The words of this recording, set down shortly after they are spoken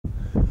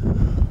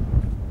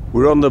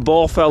We're on the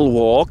Baugh Fell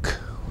walk.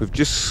 We've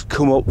just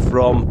come up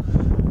from,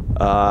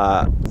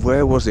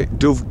 where was it?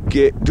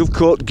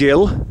 Dovecote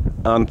Gill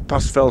and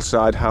past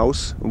Fellside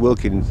House,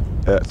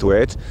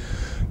 Wilkinthwaite.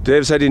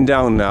 Dave's heading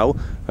down now,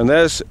 and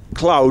there's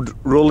cloud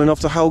rolling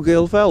off the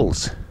Howgill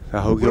Fells.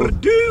 We're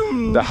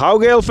doomed! The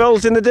Howgill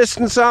Fells in the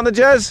distance, aren't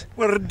they, Jez?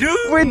 We're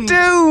doomed! We're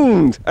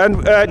doomed! And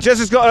Jez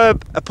has got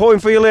a poem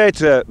for you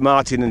later,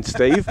 Martin and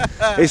Steve.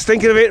 He's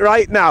thinking of it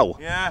right now.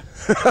 Yeah,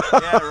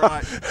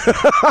 right.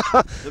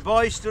 The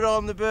boys stood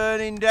on the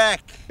burning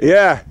deck.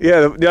 Yeah,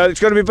 it's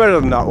going to be better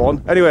than that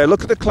one. Anyway,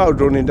 look at the cloud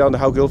running down the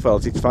Howgill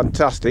Fells. It's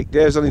fantastic.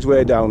 Dave's on his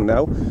way down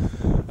now.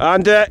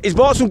 And he's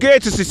bought some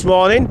gators this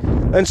morning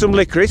and some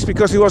licorice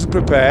because he wasn't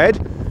prepared.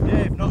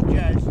 Dave, not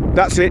Jez.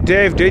 That's it,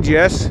 Dave did,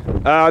 yes.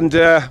 And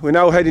we're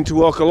now heading to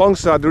walk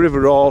alongside the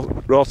River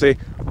Rawtheydale,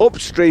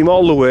 upstream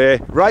all the way,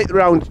 right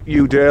round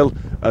Howgill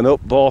and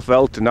up Baugh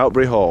Fell to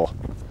Nowtbury Hall.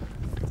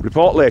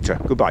 Report later.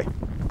 Goodbye.